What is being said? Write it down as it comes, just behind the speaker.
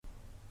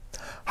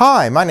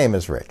Hi, my name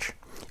is Rich.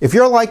 If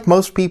you're like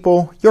most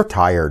people, you're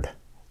tired.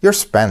 You're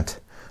spent.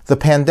 The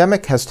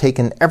pandemic has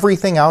taken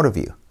everything out of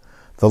you.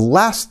 The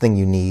last thing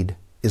you need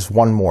is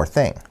one more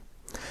thing.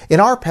 In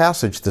our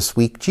passage this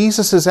week,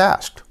 Jesus is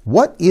asked,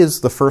 "What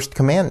is the first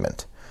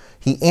commandment?"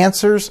 He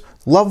answers,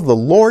 "Love the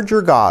Lord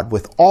your God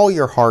with all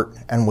your heart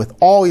and with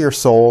all your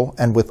soul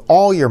and with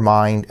all your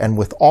mind and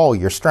with all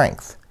your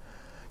strength."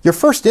 Your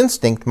first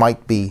instinct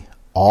might be,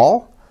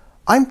 all?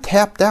 I'm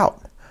tapped out.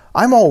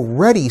 I'm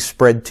already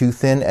spread too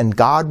thin and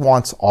God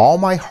wants all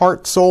my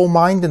heart, soul,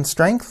 mind, and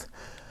strength?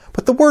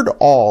 But the word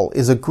all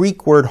is a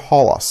Greek word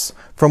holos,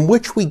 from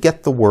which we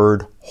get the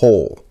word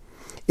whole.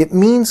 It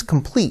means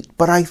complete,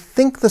 but I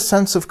think the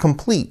sense of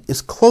complete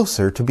is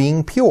closer to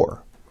being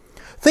pure.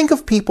 Think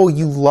of people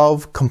you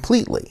love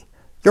completely.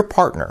 Your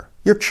partner,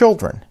 your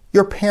children,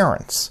 your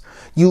parents.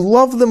 You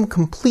love them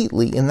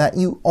completely in that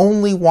you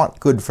only want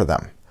good for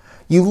them.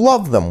 You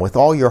love them with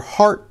all your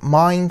heart,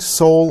 mind,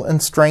 soul,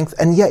 and strength,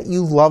 and yet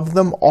you love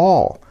them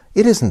all.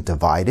 It isn't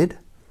divided.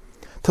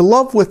 To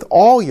love with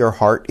all your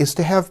heart is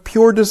to have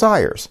pure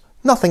desires,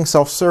 nothing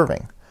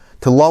self-serving.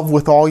 To love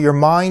with all your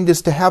mind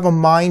is to have a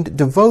mind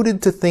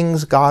devoted to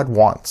things God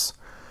wants.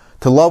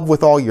 To love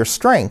with all your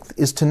strength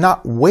is to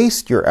not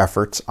waste your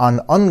efforts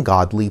on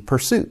ungodly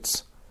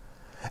pursuits.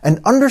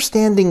 And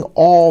understanding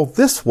all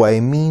this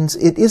way means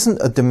it isn't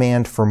a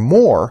demand for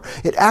more.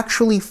 It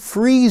actually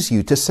frees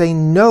you to say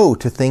no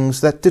to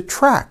things that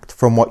detract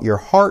from what your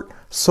heart,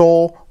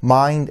 soul,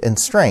 mind, and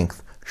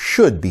strength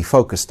should be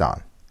focused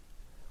on.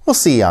 We'll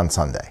see you on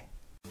Sunday.